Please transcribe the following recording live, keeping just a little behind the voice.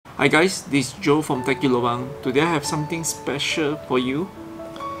Hi guys, this is Joe from Techie Lobang. Today I have something special for you.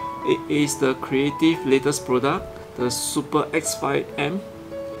 It is the Creative latest product, the Super X5M.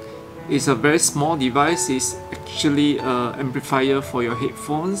 It's a very small device. It's actually an amplifier for your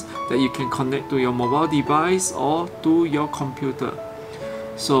headphones that you can connect to your mobile device or to your computer.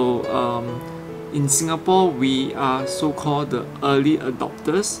 So in Singapore, we are so-called the early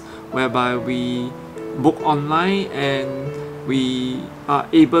adopters, whereby we book online and we are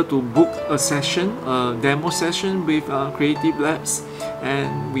able to book a session, a demo session with Creative Labs,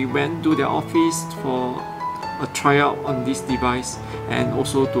 and we went to their office for a tryout on this device and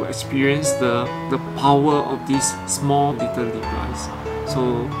also to experience the power of this small little device.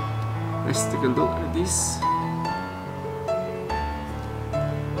 So let's take a look at this.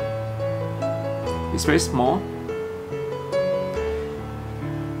 It's very small.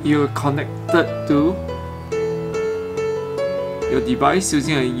 You're connected to your device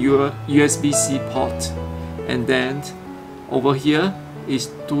using a USB-C port, and then over here is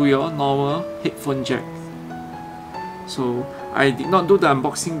to your normal headphone jack. So I did not do the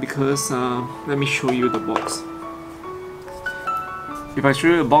unboxing because let me show you the box. If I show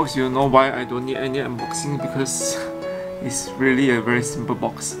you the box, you'll know why I don't need any unboxing, because it's really a very simple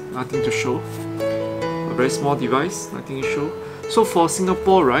box, nothing to show. A very small device, nothing to show. So for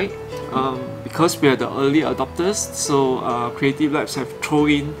Singapore, right, because we are the early adopters, so Creative Labs have thrown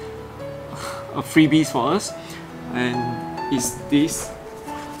in freebies for us, and it's this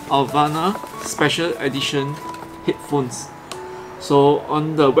Alvana Special Edition headphones. So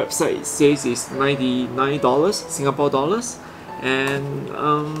on the website it says it's $99 Singapore dollars, and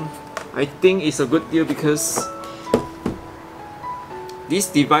I think it's a good deal because this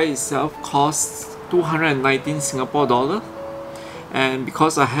device itself costs 219 Singapore dollar. And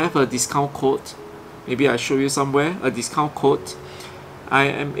because I have a discount code, maybe I show you somewhere, a discount code, I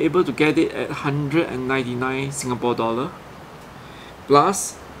am able to get it at 199 Singapore dollar.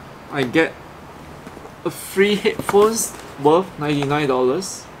 Plus, I get a free headphones worth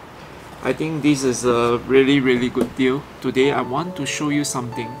 $99. I think this is a really good deal. Today I want to show you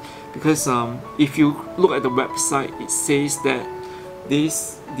something, because if you look at the website, it says that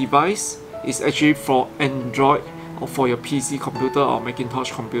this device is actually for Android or for your PC computer or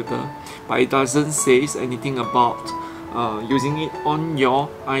Macintosh computer, but it doesn't say anything about using it on your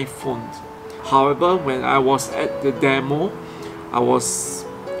iPhone. However, when I was at the demo,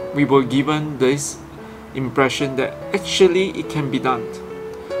 we were given this impression that actually it can be done.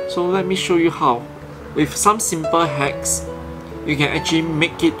 So let me show you how. With some simple hacks, you can actually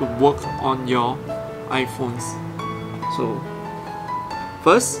make it to work on your iPhones. So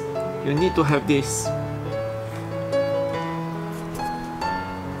first, you need to have this.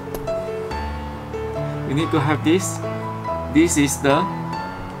 You need to have this. This is the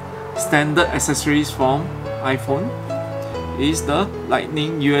standard accessories from iPhone. It is the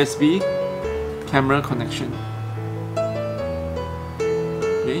Lightning USB camera connection.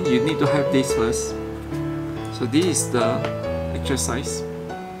 Okay, you need to have this first. So this is the exercise.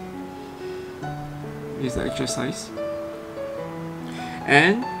 This is the exercise.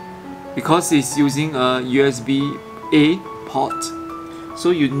 And because it's using a USB-A port,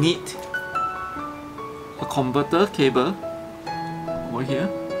 so you need a converter cable over here,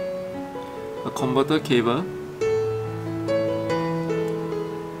 a converter cable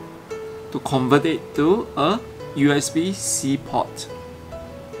to convert it to a USB-C port.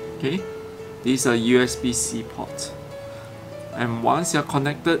 Okay, this is a USB-C port, and once you're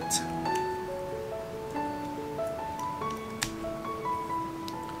connected,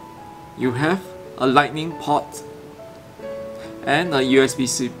 you have a Lightning port and a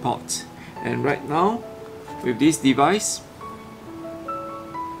USB-C port. And right now, with this device,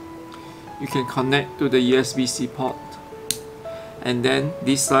 you can connect to the USB-C port, and then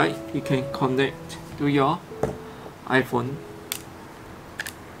this side you can connect to your iPhone.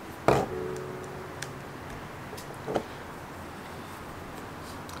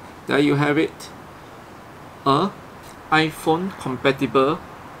 There you have it, a iPhone compatible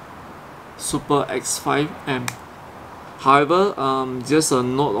Super X5M. However, just a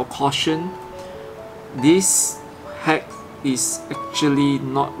note of caution, this hack is actually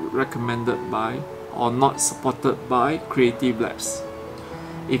not recommended by or not supported by Creative Labs.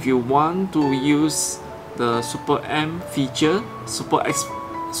 If you want to use the Super X5M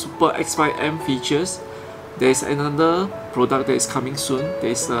features, there's another product that is coming soon.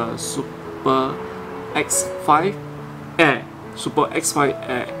 There's a Super X5 Air.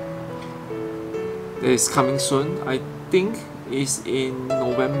 That is coming soon. I think it's in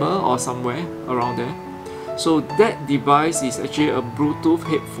November or somewhere around there. So that device is actually a Bluetooth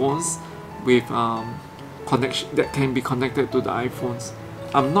headphones with connection that can be connected to the iPhones.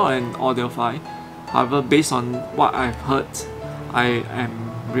 I'm not an audiophile, however, based on what I've heard, I am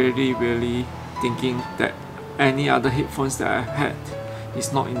really thinking that any other headphones that I've had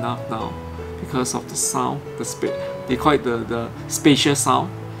is not enough now because of the sound, they call it the spatial sound,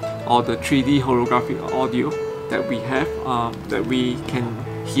 or the 3D holographic audio that we have, that we can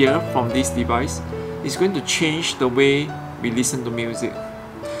hear from this device. Is going to change the way we listen to music.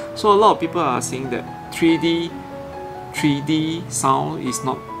 So a lot of people are saying that 3D sound is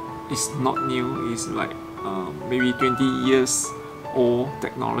not new. It's like maybe 20 years old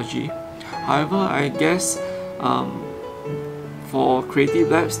technology. However, I guess for Creative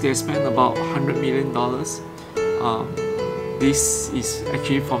Labs, they spent about $100 million. This is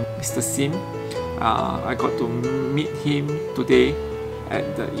actually from Mr. Sim. I got to meet him today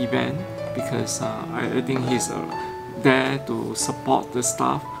at the event, because I think he's there to support the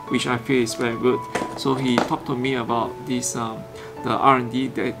staff, which I feel is very good. So he talked to me about this, the R&D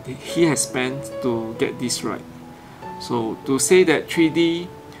that he has spent to get this right. So to say that 3D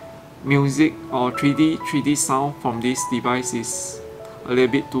music or 3D sound from this device is a little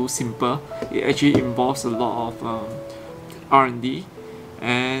bit too simple. It actually involves a lot of R&D,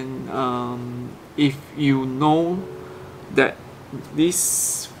 and if you know that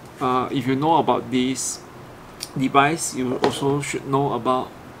this if you know about this device, you also should know about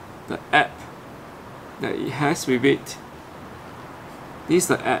the app that it has with it. This is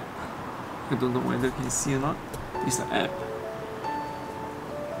the app. I don't know whether you can see or not. This is the app.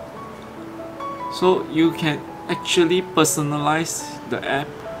 So you can actually personalize the app.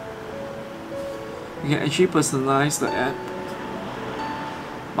 You can actually personalize the app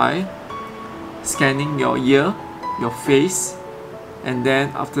by scanning your ear, your face, and then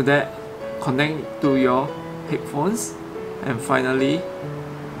after that connect it to your headphones, and finally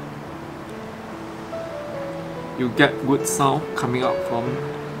you get good sound coming out from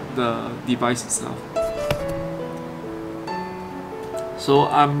the device itself. So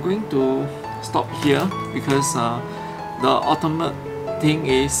I'm going to stop here because the ultimate thing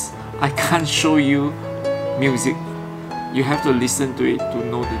is I can't show you music. You have to listen to it to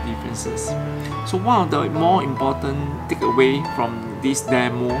know the differences. So one of the more important takeaway from this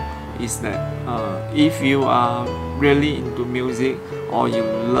demo is that if you are really into music or you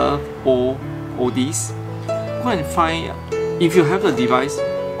love oldies, go and find, if you have the device,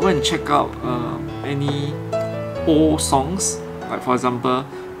 go and check out any old songs, like for example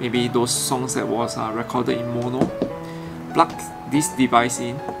maybe those songs that was recorded in mono. Plug this device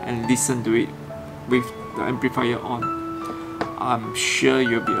in and listen to it with the amplifier on. I'm sure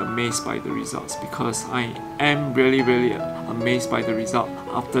you'll be amazed by the results, because I am really amazed by the result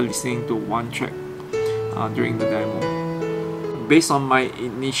after listening to one track during the demo. Based on my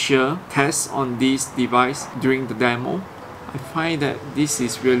initial test on this device during the demo, I find that this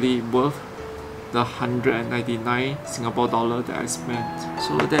is really worth the 199 Singapore dollar that I spent.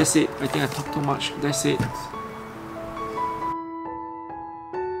 So that's it. I think I talked too much. That's it.